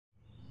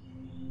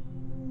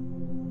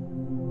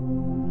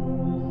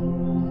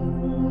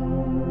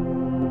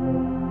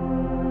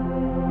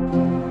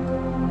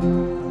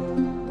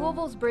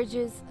Louisville's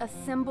bridges, a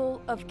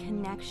symbol of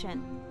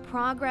connection,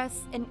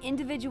 progress, and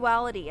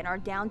individuality in our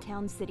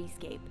downtown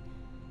cityscape.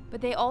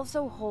 But they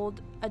also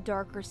hold a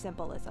darker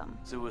symbolism.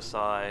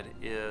 Suicide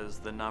is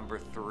the number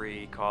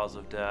 3 cause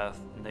of death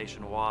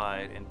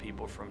nationwide in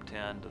people from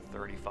 10 to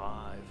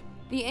 35.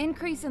 The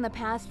increase in the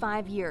past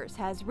 5 years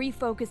has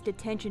refocused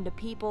attention to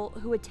people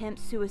who attempt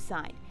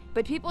suicide,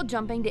 but people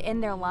jumping to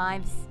end their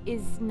lives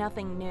is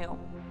nothing new.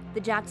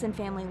 The Jackson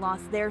family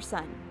lost their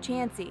son,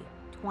 Chancey,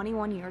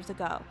 21 years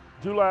ago.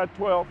 July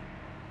 12,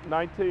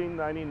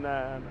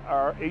 1999,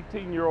 our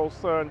 18-year-old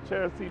son,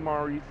 Chancey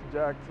Maurice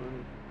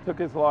Jackson, took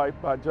his life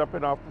by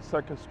jumping off the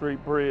 2nd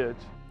Street Bridge.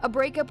 A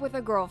breakup with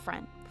a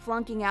girlfriend,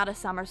 flunking out of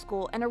summer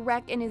school, and a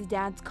wreck in his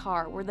dad's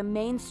car were the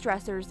main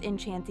stressors in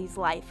Chancey's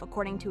life,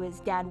 according to his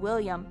dad,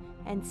 William,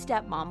 and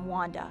stepmom,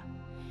 Wanda.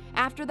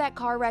 After that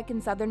car wreck in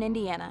southern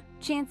Indiana,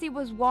 Chancey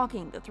was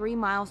walking the 3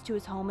 miles to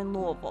his home in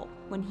Louisville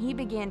when he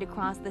began to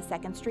cross the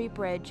 2nd Street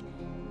Bridge,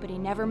 but he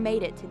never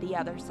made it to the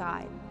other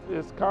side.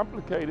 It's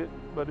complicated,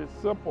 but it's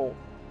simple.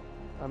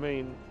 I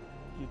mean,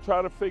 you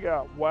try to figure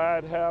out why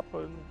it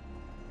happened,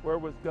 where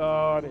was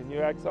God, and you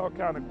ask all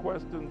kind of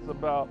questions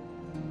about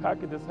how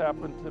could this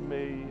happen to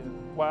me,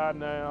 and why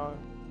now,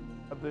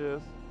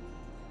 this,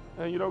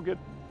 and you don't get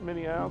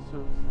many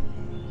answers.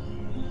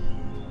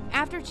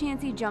 After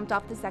Chancey jumped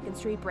off the 2nd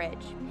Street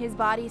Bridge, his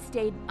body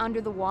stayed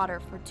under the water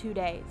for 2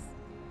 days.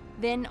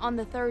 Then, on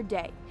the 3rd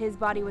day, his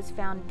body was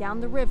found down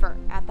the river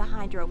at the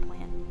hydro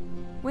plant.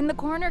 When the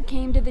coroner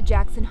came to the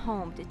Jackson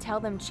home to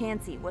tell them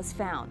Chancey was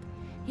found,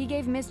 he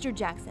gave Mr.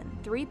 Jackson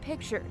 3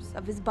 pictures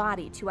of his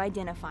body to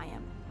identify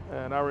him.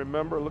 And I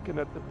remember looking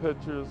at the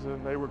pictures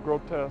and they were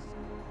grotesque.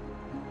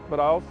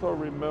 But I also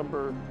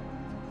remember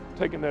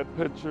taking that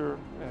picture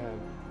and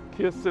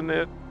kissing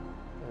it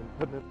and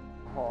putting it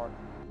in my heart.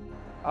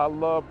 I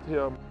loved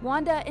him.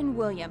 Wanda and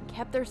William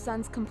kept their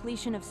son's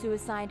completion of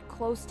suicide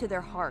close to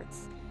their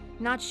hearts,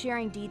 not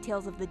sharing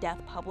details of the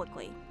death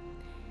publicly.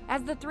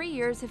 As the 3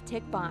 years have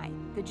ticked by,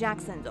 the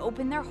Jacksons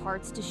opened their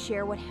hearts to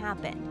share what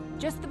happened,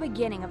 just the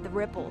beginning of the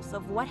ripples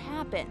of what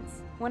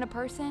happens when a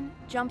person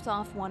jumps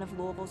off one of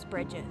Louisville's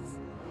bridges.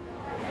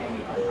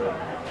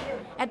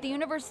 At the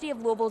University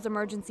of Louisville's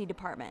emergency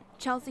department,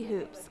 Chelsea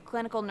Hoops,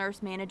 clinical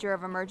nurse manager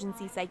of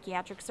emergency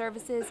psychiatric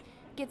services,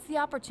 gets the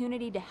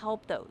opportunity to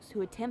help those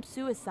who attempt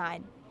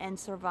suicide and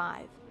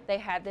survive. They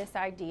had this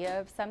idea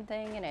of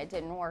something and it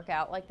didn't work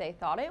out like they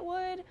thought it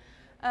would.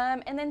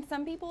 And then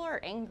some people are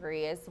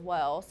angry as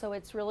well, so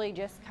it's really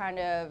just kind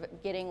of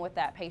getting with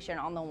that patient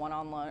on the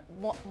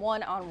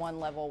one-on-one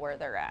level where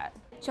they're at.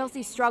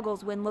 Chelsea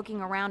struggles when looking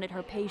around at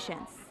her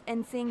patients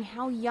and seeing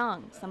how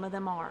young some of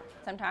them are.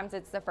 Sometimes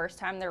it's the first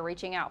time they're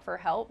reaching out for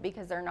help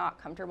because they're not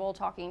comfortable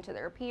talking to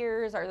their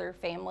peers or their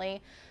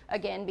family,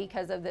 again,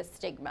 because of the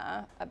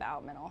stigma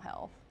about mental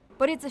health.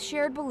 But it's a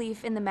shared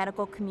belief in the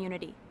medical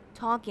community.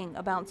 Talking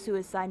about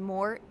suicide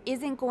more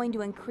isn't going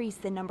to increase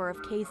the number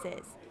of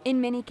cases. In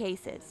many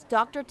cases,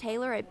 Dr.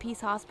 Taylor at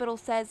Peace Hospital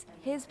says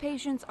his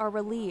patients are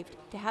relieved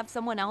to have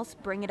someone else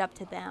bring it up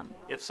to them.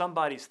 If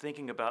somebody's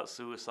thinking about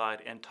suicide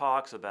and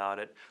talks about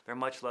it, they're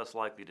much less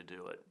likely to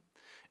do it.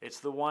 It's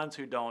the ones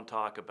who don't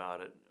talk about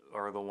it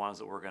are the ones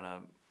that we're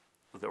gonna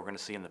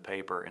see in the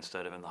paper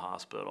instead of in the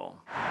hospital.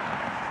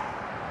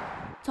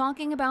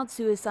 Talking about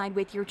suicide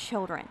with your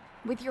children,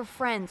 with your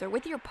friends, or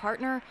with your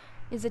partner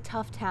is a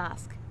tough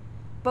task.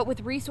 But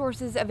with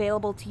resources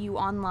available to you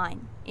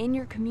online, in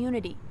your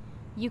community,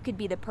 you could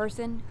be the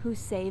person who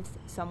saves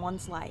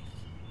someone's life.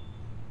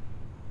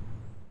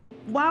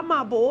 Why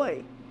my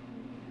boy?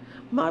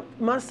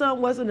 My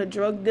son wasn't a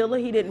drug dealer.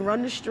 He didn't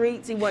run the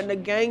streets. He wasn't a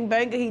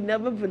gangbanger. He'd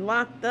never been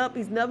locked up.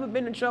 He's never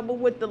been in trouble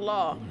with the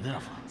law.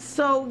 Never.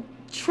 So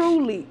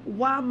truly,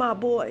 why my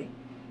boy?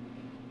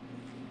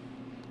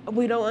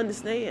 We don't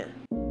understand.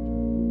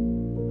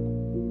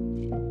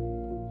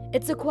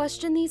 It's a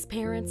question these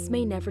parents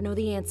may never know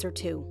the answer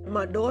to.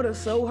 My daughter's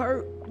so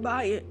hurt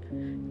by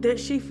it that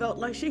she felt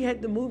like she had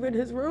to move in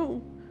his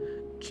room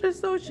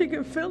just so she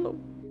could feel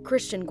him.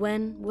 Christian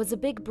Gwen was a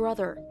big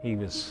brother. He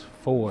was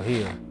 4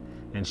 here,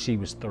 and she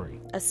was 3.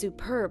 A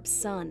superb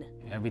son.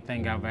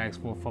 Everything I've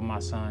asked for my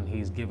son,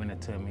 he's given it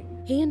to me.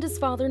 He and his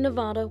father,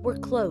 Nevada, were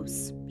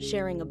close,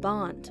 sharing a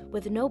bond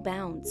with no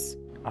bounds.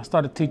 I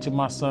started teaching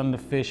my son to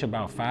fish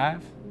about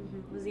 5.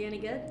 Was he any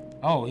good?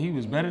 Oh, he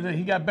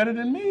got better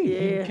than me. Yeah.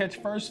 He could catch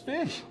first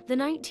fish. The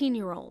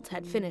 19-year-old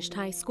had finished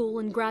high school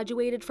and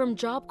graduated from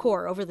Job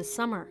Corps over the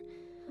summer.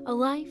 A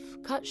life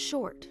cut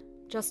short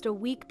just a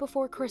week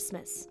before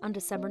Christmas on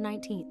December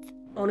 19th.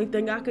 Only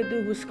thing I could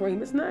do was scream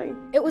his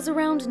name. It was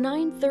around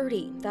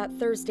 9:30 that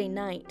Thursday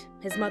night.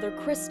 His mother,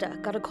 Krista,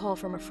 got a call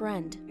from a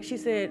friend. She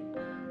said,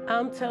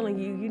 I'm telling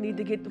you, you need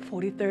to get to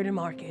 43rd and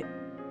Market.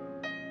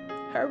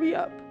 Hurry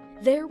up.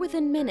 There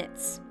within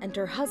minutes, and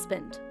her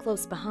husband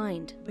close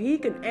behind. He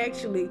can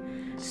actually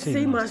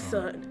see my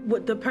son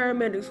with the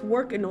paramedics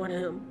working on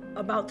him,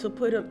 about to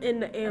put him in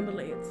the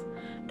ambulance.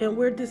 And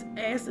we're just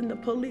asking the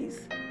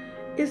police,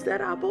 is that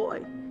our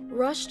boy?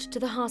 Rushed to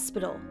the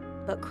hospital,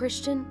 but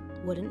Christian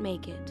wouldn't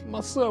make it.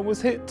 My son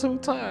was hit 2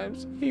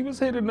 times. He was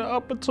hit in the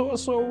upper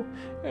torso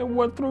and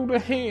one through the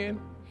hand.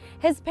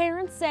 His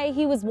parents say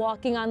he was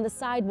walking on the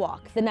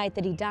sidewalk the night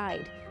that he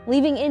died,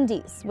 leaving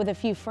Indy's with a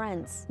few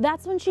friends.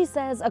 That's when she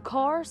says a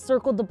car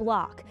circled the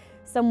block.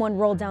 Someone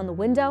rolled down the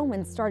window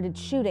and started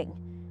shooting.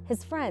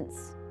 His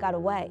friends got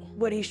away.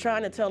 What he's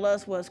trying to tell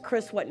us was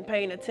Chris wasn't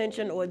paying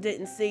attention or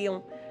didn't see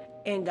him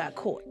and got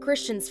caught.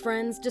 Christian's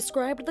friends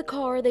described the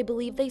car they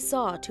believe they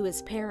saw to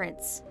his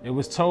parents. It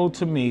was told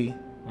to me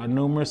by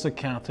numerous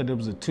accounts that it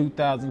was a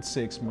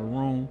 2006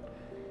 maroon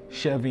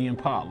Chevy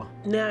Impala.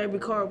 Now every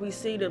car we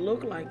see that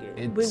look like it,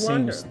 It we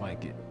wonder. seems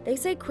like it. They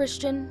say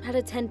Christian had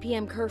a 10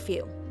 p.m.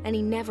 curfew, and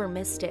he never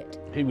missed it.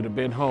 He would have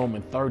been home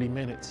in 30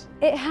 minutes.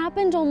 It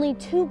happened only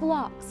 2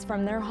 blocks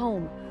from their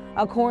home,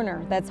 a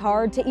corner that's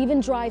hard to even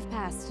drive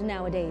past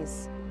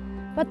nowadays.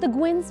 But the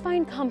Gwynns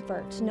find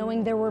comfort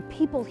knowing there were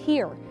people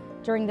here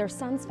during their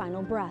son's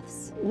final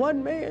breaths.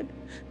 One man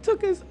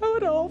took his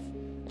hood off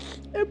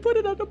and put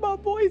it under my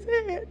boy's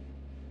head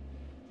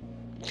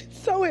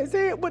so his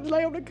head wouldn't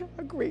lay on the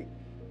concrete.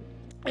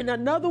 And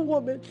another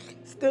woman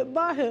stood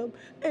by him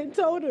and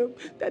told him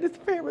that his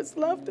parents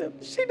loved him.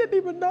 She didn't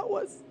even know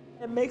us.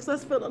 It makes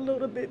us feel a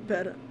little bit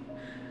better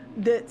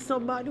that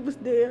somebody was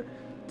there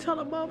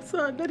telling my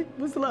son that he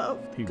was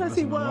loved, because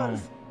he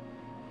was.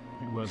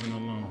 He wasn't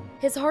alone.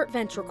 His heart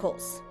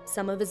ventricles,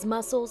 some of his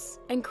muscles,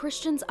 and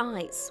Christian's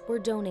eyes were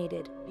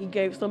donated. He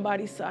gave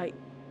somebody sight.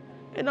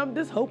 And I'm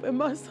just hoping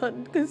my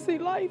son can see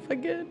life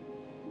again.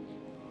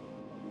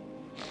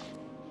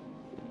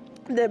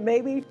 That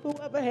maybe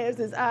whoever has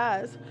his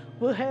eyes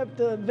will have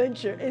the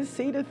adventure and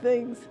see the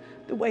things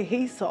the way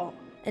he saw.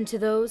 And to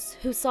those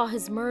who saw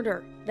his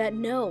murder, that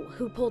know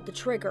who pulled the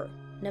trigger,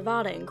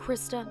 Nevada and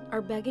Krista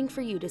are begging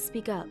for you to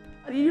speak up.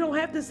 You don't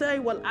have to say,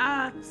 well,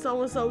 I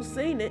so-and-so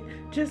seen it.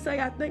 Just say,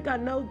 I think I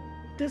know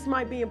this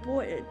might be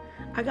important.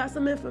 I got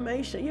some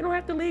information. You don't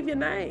have to leave your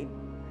name.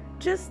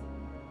 Just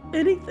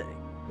anything.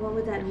 What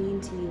would that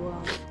mean to you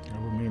all?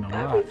 That would mean a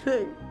lot.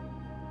 Everything.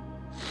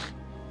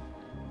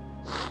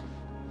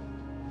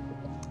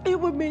 It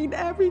would mean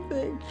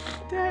everything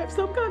to have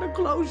some kind of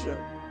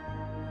closure.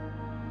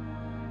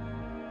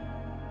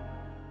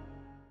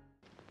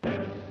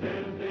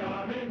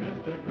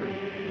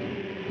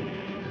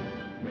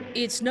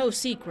 It's no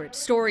secret,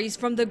 stories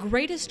from the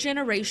greatest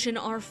generation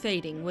are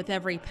fading with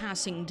every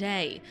passing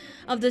day.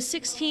 Of the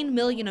 16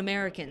 million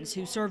Americans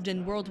who served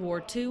in World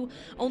War II,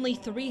 only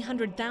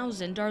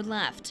 300,000 are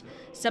left.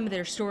 Some of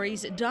their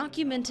stories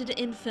documented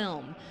in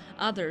film,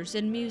 others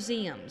in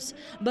museums.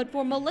 But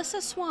for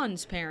Melissa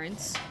Swan's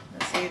parents,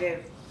 let's see,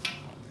 they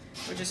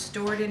were just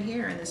stored in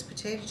here in this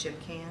potato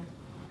chip can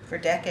for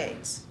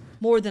decades.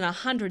 More than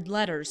 100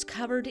 letters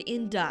covered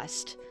in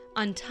dust,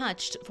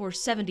 untouched for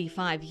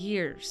 75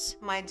 years.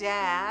 My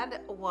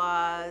dad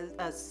was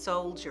a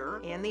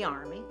soldier in the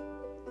Army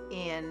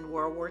in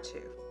World War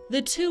II.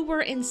 The two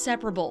were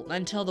inseparable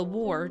until the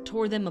war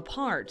tore them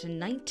apart in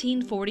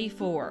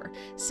 1944.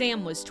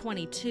 Sam was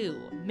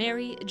 22,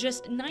 Mary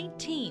just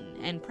 19,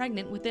 and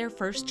pregnant with their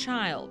first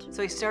child.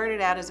 So he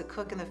started out as a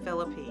cook in the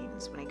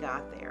Philippines when he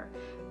got there.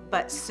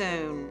 But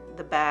soon,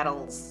 the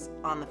battles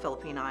on the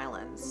Philippine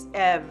Islands,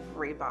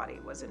 everybody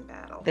was in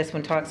battle. This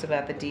one talks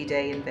about the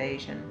D-Day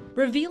invasion.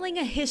 Revealing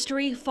a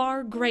history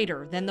far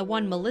greater than the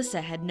one Melissa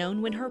had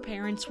known when her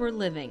parents were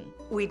living.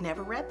 We'd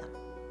never read them.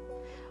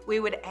 We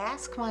would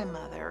ask my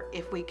mother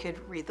if we could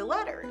read the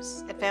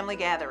letters. At family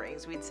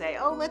gatherings, we'd say,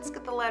 oh, let's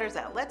get the letters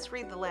out, let's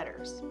read the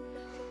letters.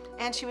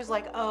 And she was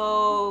like,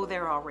 oh,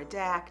 they're all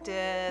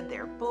redacted,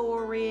 they're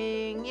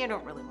boring, you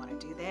don't really want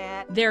to do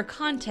that. Their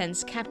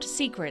contents kept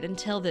secret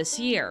until this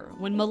year,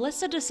 when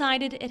Melissa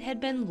decided it had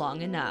been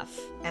long enough.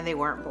 And they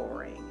weren't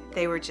boring.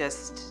 They were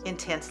just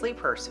intensely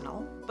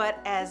personal. But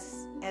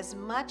as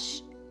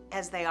much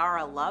as they are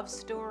a love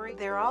story,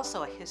 they're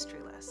also a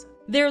history lesson.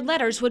 Their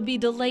letters would be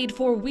delayed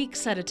for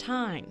weeks at a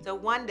time. So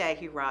one day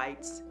he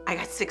writes, I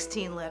got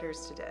 16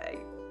 letters today.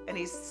 And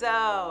he's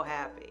so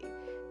happy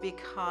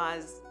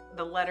because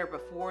the letter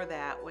before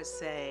that was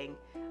saying,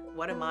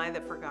 what am I,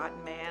 the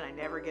forgotten man? I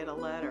never get a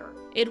letter.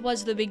 It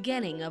was the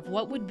beginning of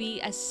what would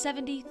be a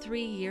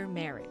 73-year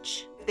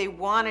marriage. If they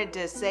wanted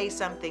to say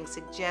something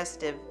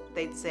suggestive,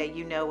 they'd say,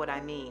 you know what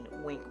I mean,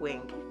 wink,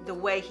 wink. The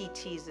way he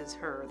teases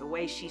her, the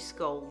way she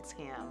scolds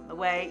him, the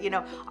way,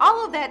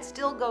 all of that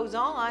still goes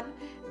on,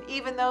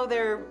 even though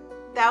they're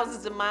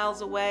thousands of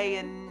miles away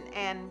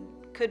and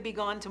could be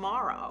gone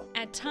tomorrow.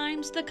 At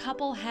times, the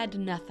couple had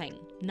nothing,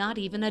 not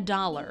even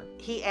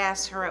 $1. He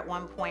asked her at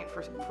one point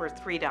for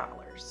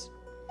 $3.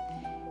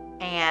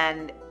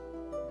 And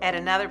at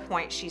another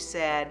point she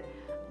said,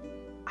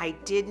 I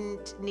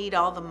didn't need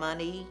all the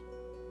money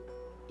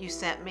you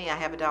sent me. I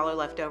have $1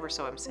 left over,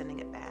 so I'm sending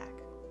it back.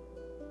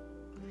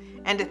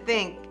 And to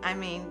think,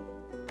 $1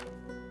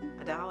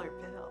 bill.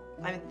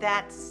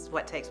 That's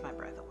what takes my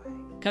breath away.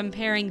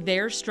 Comparing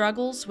their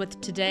struggles with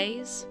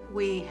today's?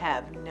 We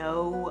have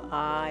no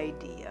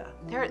idea.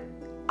 There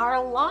are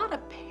a lot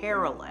of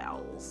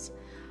parallels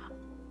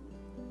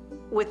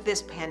with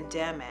this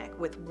pandemic,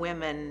 with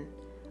women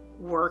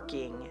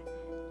working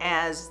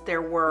as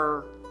there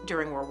were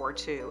during World War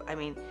II. I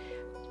mean,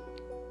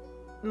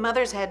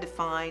 mothers had to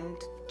find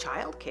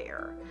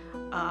childcare.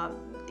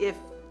 If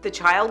the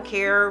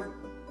childcare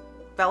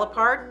fell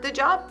apart, the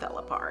job fell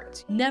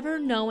apart. Never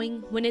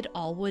knowing when it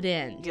all would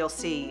end. You'll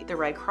see the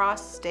Red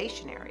Cross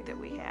stationery that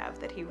we have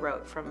that he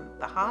wrote from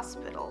the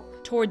hospital.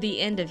 Toward the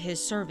end of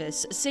his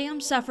service,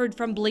 Sam suffered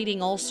from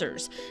bleeding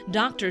ulcers.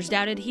 Doctors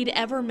doubted he'd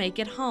ever make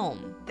it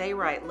home. They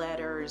write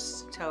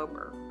letters,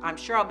 October. I'm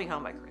sure I'll be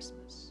home by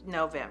Christmas.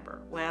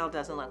 November. Well, it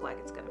doesn't look like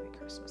it's going to be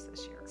Christmas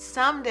this year.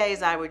 Some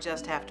days I would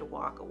just have to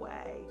walk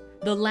away.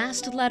 The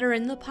last letter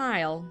in the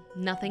pile,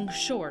 nothing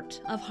short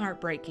of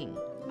heartbreaking.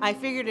 I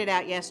figured it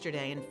out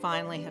yesterday and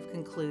finally have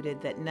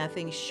concluded that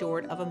nothing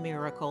short of a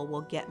miracle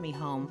will get me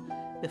home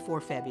before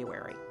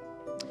February.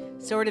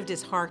 Sort of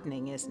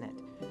disheartening, isn't it?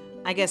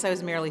 I guess I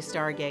was merely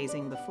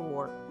stargazing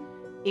before.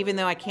 Even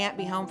though I can't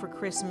be home for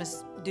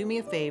Christmas, do me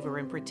a favor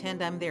and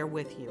pretend I'm there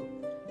with you.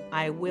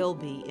 I will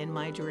be in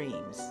my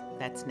dreams.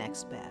 That's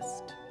next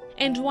best.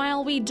 And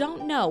while we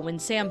don't know when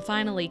Sam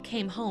finally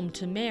came home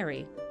to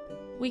Mary,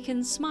 we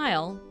can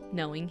smile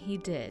knowing he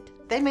did.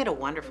 They made a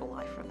wonderful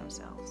life for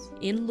themselves.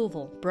 In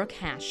Louisville, Brooke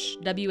Hash,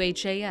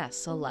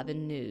 WHAS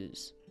 11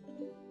 News.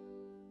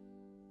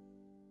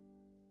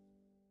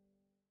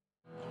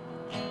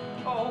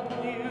 Oh,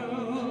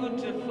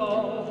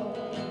 beautiful,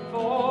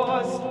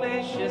 for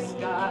spacious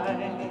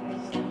skies.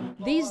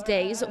 These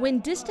days, when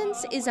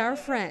distance is our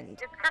friend,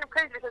 it's kind of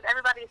crazy because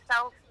everybody's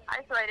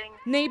self-isolating.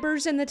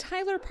 Neighbors in the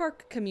Tyler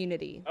Park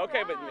community,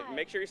 okay, but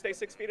make sure you stay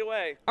 6 feet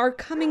away, are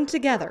coming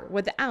together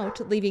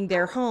without leaving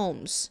their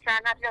homes. Trying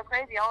not to go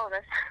crazy, all of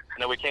us.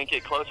 No, we can't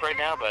get close right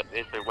now, but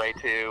it's a way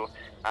to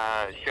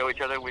show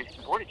each other we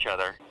support each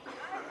other.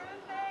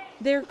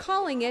 They're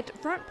calling it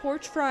Front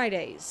Porch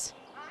Fridays.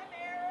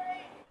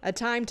 A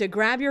time to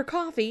grab your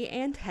coffee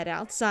and head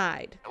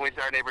outside. We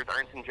see our neighbors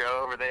Ernst and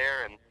Joe over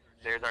there, and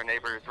there's our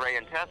neighbors Ray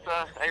and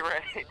Tessa. Hey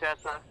Ray,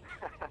 Tessa.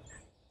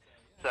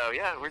 So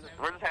yeah, we're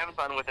just having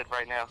fun with it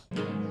right now.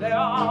 There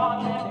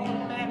are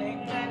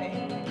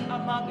many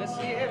among us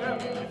here.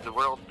 The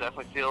world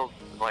definitely feels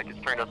like it's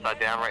turned upside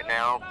down right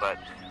now, but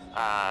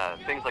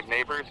things like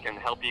neighbors can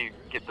help you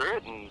get through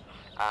it, and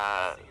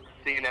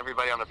seeing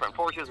everybody on the front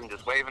porches and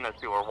just waving as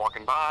people are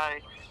walking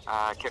by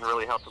can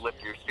really help to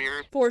lift your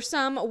spirits. For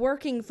some,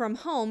 working from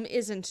home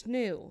isn't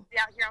new.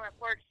 Yeah, here on the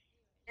porch.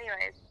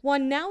 Anyways.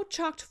 One now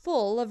chocked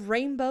full of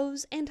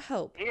rainbows and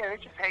hope. Yeah,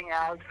 just hang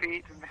out,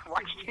 feed, and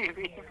watch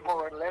TV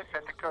more or less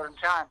at the current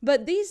time.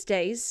 But these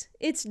days,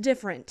 it's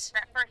different.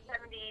 That first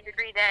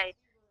 70-degree day,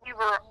 we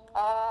were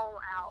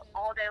all out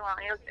all day long.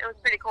 It was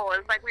pretty cool. It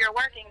was like we were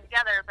working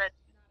together, but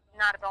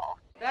not at all.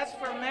 That's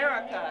for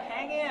America.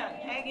 Hang in,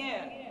 hang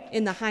in.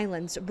 In the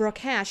Highlands, Brooke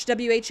Hash,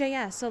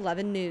 WHAS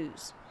 11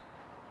 News.